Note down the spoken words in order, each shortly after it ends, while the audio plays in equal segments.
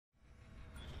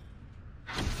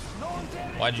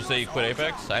Why'd you say you quit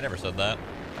Apex? I never said that.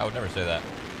 I would never say that.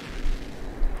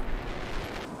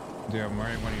 Dude, I'm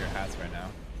wearing one of your hats right now.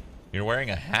 You're wearing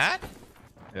a hat?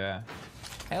 Yeah.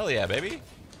 Hell yeah, baby.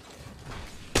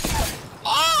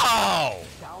 Oh!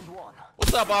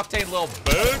 What's up, Octane little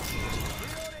bitch?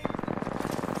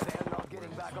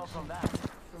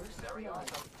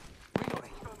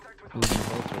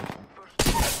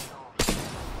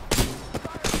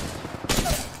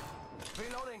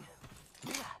 Reloading.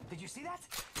 Did you see that?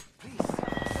 Please.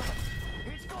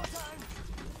 It's go time.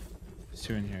 There's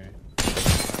two in here.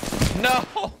 No!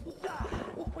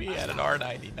 We had an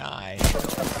R99.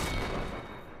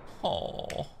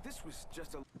 Oh.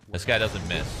 This guy doesn't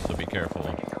miss, so be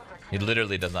careful. He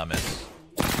literally does not miss.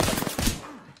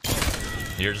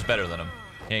 You're just better than him.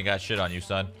 He ain't got shit on you,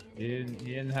 son. He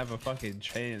didn't have a fucking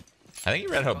chance. I think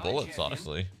he ran out of bullets,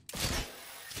 honestly.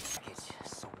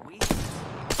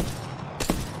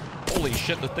 Holy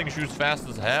shit, the thing shoots fast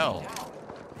as hell.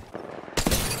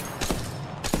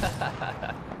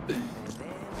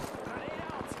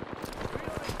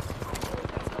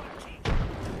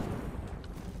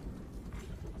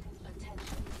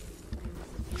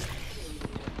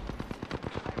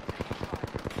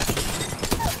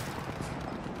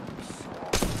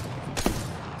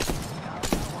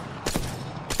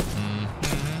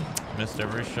 Missed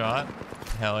every shot.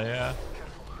 Hell yeah.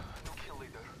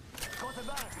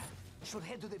 Should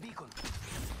head to the beacon.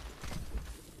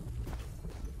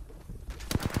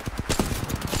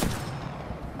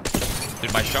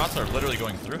 Dude, my shots are literally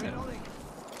going through him.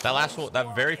 That last one,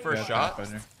 that very first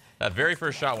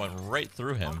shot went right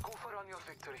through him.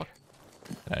 Fuck.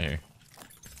 Get out of here.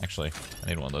 Actually, I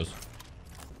need one of those.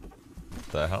 What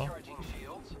the hell?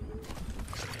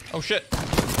 Oh shit.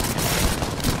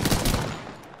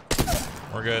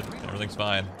 We're good. Everything's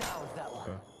fine.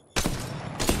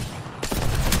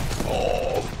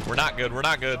 Oh, we're not good. We're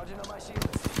not good.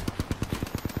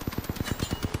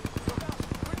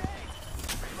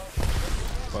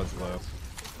 Buzz low.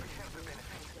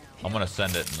 I'm gonna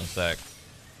send it in a sec.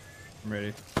 I'm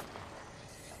ready.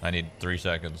 I need 3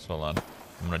 seconds. Hold on.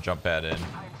 I'm gonna jump pad in.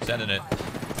 Sending it.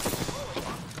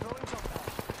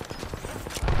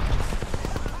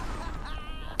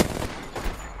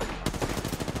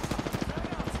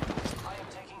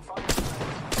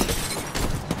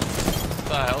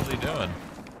 What the hell is he doing?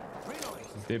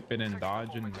 Dipping and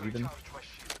dodging and leaving.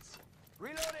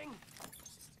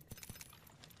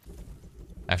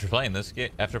 After playing this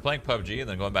game, after playing PUBG and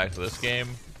then going back to this game,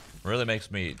 really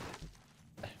makes me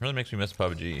miss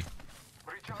PUBG.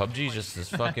 PUBG just is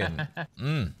fucking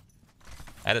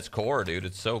at its core, dude.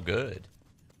 It's so good.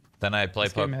 Then I play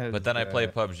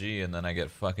PUBG and then I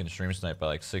get fucking stream sniped by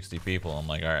like 60 people. I'm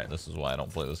like, all right, this is why I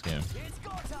don't play this game.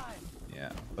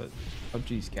 Yeah, but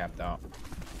PUBG's capped out.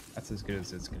 That's as good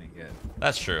as it's gonna get.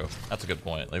 That's true. That's a good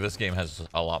point. Like this game has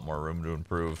a lot more room to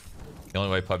improve. The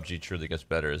only way PUBG truly gets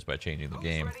better is by changing the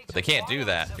game. But they can't do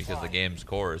that because the game's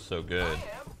core is so good.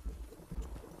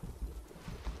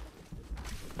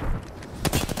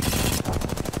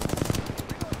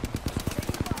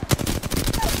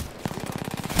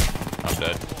 I'm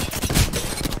dead.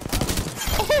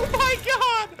 Oh my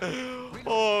god!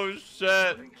 Oh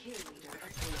shit.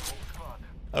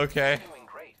 Okay.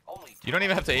 You don't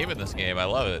even have to aim in this game. I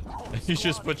love it. You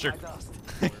just put your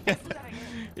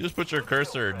you just put your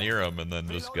cursor near him and then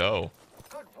just go.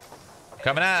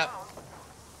 Coming up.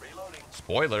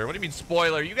 Spoiler? What do you mean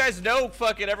spoiler? You guys know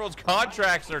fucking everyone's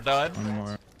contracts are done. One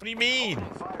more. What do you mean?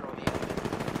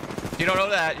 If you don't know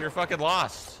that, you're fucking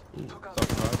lost. Ooh.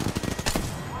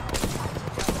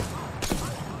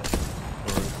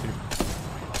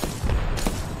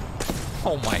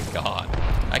 Oh my god.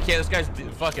 I can't, this guy's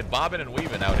fucking bobbing and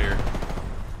weaving out here.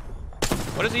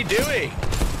 What is he doing?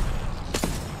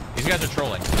 These guys are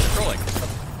trolling. They're trolling.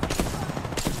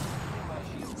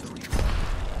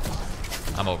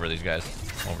 I'm over these guys.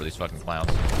 I'm over these fucking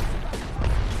clowns.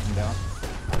 Down.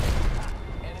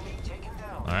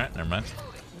 Alright, never mind.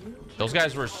 Those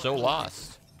guys were so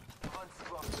lost.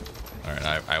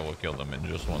 Alright, I will kill them in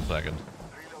just 1 second.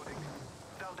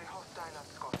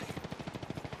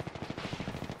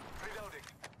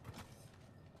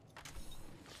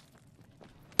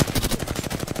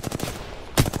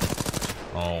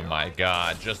 Oh my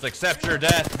god, just accept your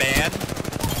death, man.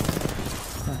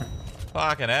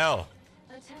 Fucking hell.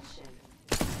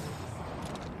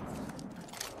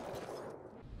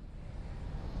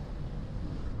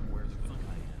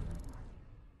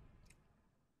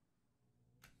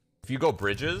 If you go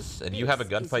bridges and you have a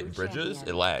gunfight in bridges,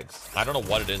 it lags. I don't know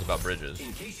what it is about bridges.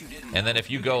 And then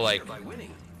if you go like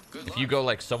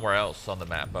somewhere else on the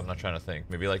map, I'm not trying to think,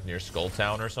 maybe like near Skull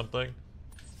Town or something,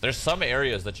 There's some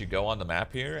areas that you go on the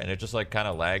map here, and it just like kind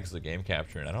of lags the game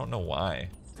capture, and I don't know why.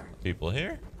 People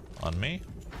here? On me?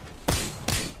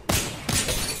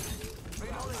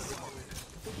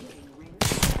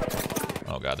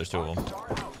 Oh god, there's two of them.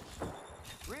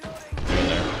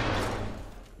 There.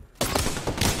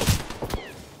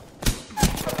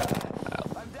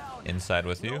 Inside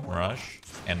with you, Mirage,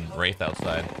 and Wraith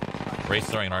outside. Wraith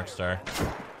throwing an Arc Star.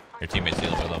 Your teammate's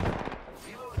dealing with him.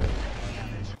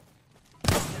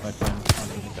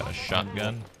 Got a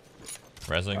shotgun.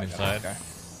 Resing inside.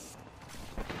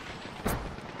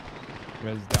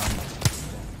 Res down.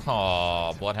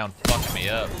 Aw, Bloodhound fucked me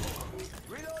up.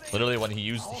 Literally when he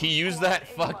used that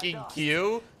fucking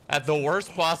Q at the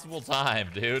worst possible time,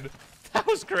 dude. That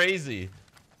was crazy.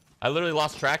 I literally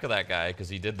lost track of that guy because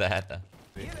he did that.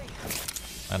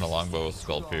 And a longbow with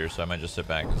Skull Pierce, so I might just sit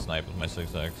back and snipe with my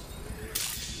 6x.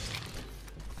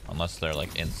 Unless they're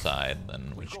like inside, then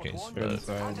in which case. They're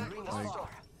inside. Like,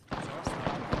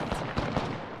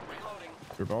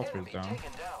 they're both down.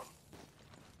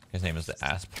 His name is the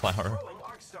Ass Plower.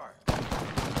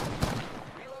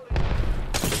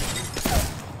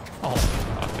 Oh,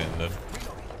 knocked in the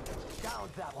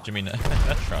Jimmy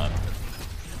Netron.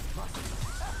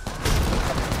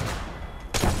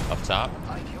 Up top.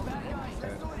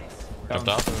 Jumped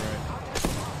off.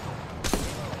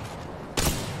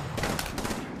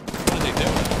 What is he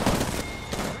doing?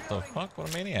 What the fuck? What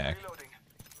a maniac.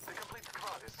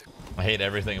 I hate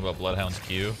everything about Bloodhound's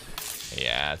Q.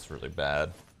 Yeah, it's really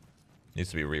bad. Needs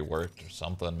to be reworked or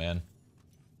something, man.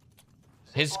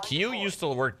 His Q used to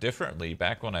work differently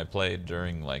back when I played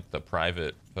during like the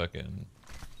private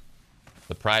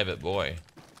boy.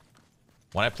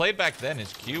 When I played back then,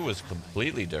 his Q was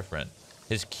completely different.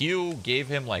 His Q gave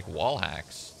him like wall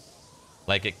hacks.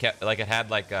 Like it had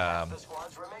like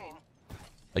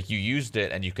you used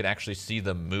it and you could actually see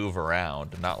them move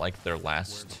around, not like their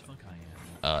last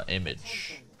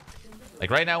image.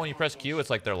 Like right now when you press Q, it's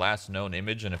like their last known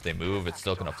image, and if they move, it's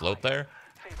still gonna float there.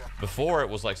 Before it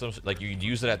was like you'd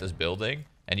use it at this building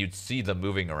and you'd see them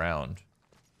moving around.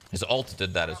 His ult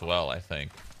did that as well, I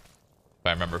think. If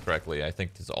I remember correctly, I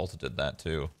think his ult did that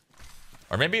too.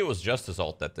 Or maybe it was just his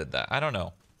ult that did that. I don't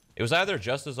know. It was either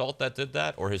just his ult that did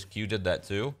that or his Q did that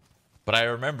too. But I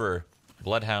remember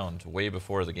Bloodhound way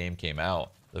before the game came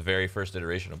out, the very first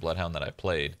iteration of Bloodhound that I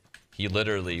played, he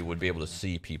literally would be able to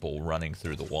see people running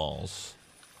through the walls.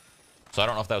 So I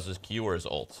don't know if that was his Q or his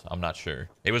ult. I'm not sure.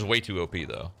 It was way too OP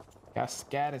though.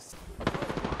 Cascadis.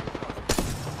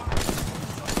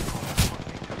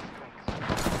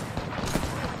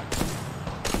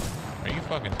 Are you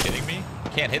fucking kidding me? I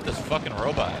can't hit this fucking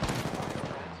robot.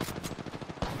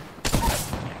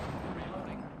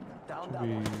 Should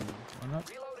we one up?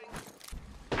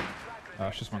 Oh,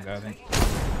 it's just one guy, I think.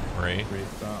 Ray.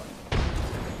 Stop.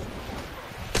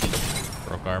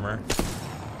 Broke armor.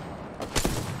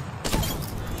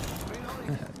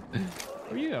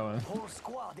 Where are you going? Whole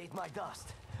squad ate my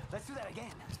dust. Let's do that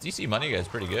again. This DC money guy's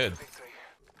pretty good.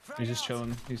 He's just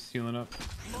chilling. He's healing up.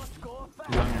 Must go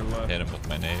He's on your left. Hit him with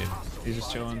my nade. He's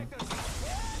just chilling.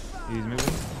 He's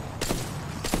moving.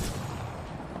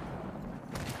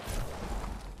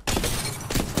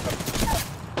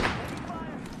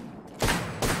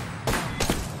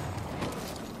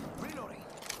 Reloading.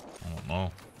 I don't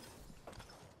know.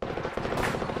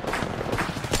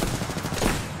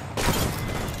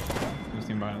 He's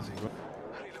team behind us.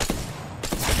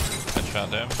 Headshot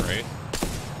them, right?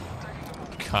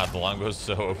 God, the longbow's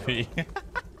so OP.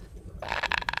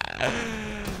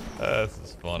 This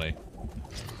is funny.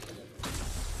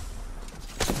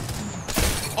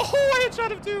 Oh, I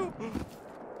headshot him too!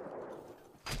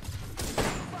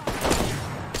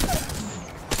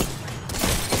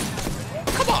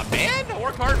 Come on, man! I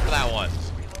worked hard for that one.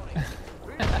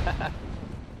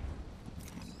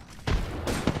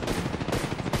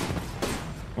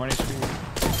 One HP.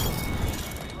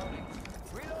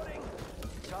 Reloading.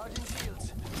 Charging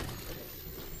shields.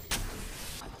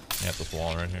 Yeah, this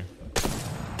wall right here.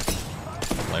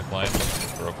 Lifeline,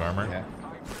 broke armor. Yeah.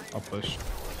 I'll push.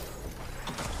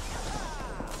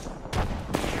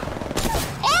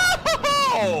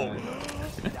 Oh!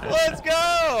 Let's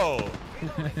go!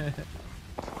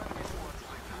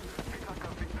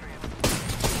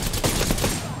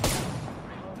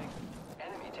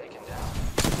 Enemy taken down.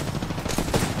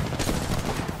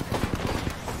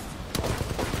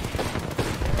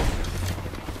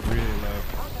 Really low.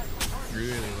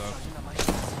 Really low.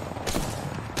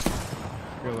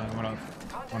 Real low.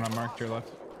 One on mark to your left.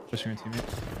 Just your teammate.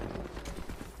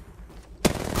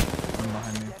 One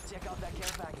behind me. Check out that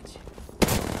care package.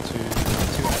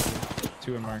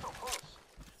 Two in mark.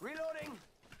 Reloading.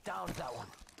 Down that one.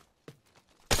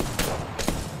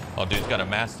 Oh, dude's got a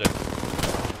mastiff.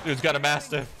 Dude's got a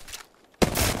mastiff.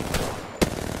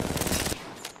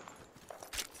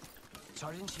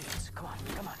 Charging shields. Come on,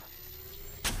 come on.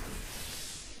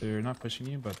 They're not pushing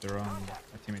you, but they're on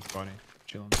my teammate's body,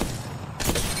 chilling.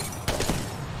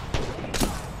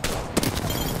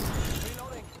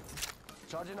 Reloading.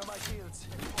 Charging on my shields.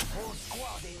 Whole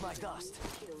squad ate my dust.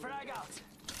 Frag out.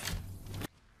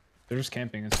 They're just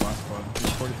camping this last squad.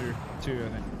 There's 43, 2, I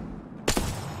think.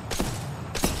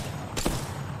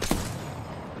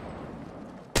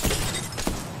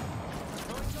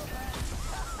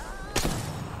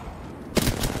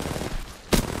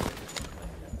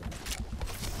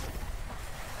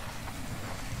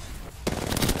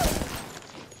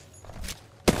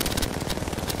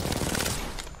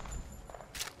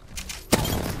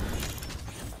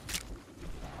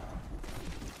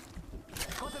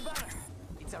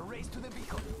 It's a race to the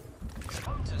beacon.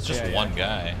 It's just Yeah, one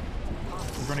guy.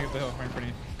 He's running up the hill right in front of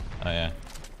you. Oh yeah.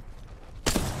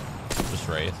 Just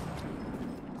Wraith.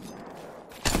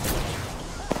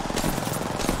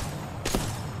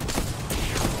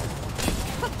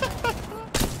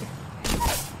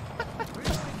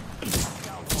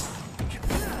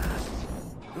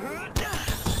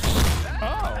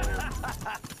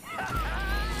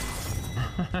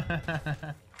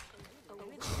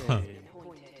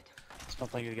 It's fun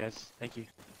playing with you guys. Thank you.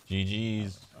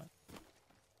 GG's.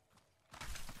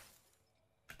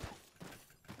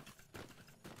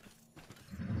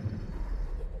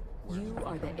 You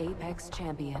are the Apex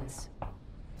champions.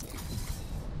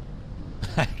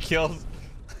 I killed.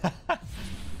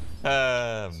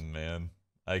 Man.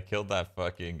 I killed that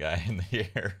fucking guy in the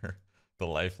air. The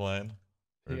lifeline.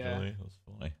 Originally. Yeah. It was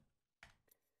funny.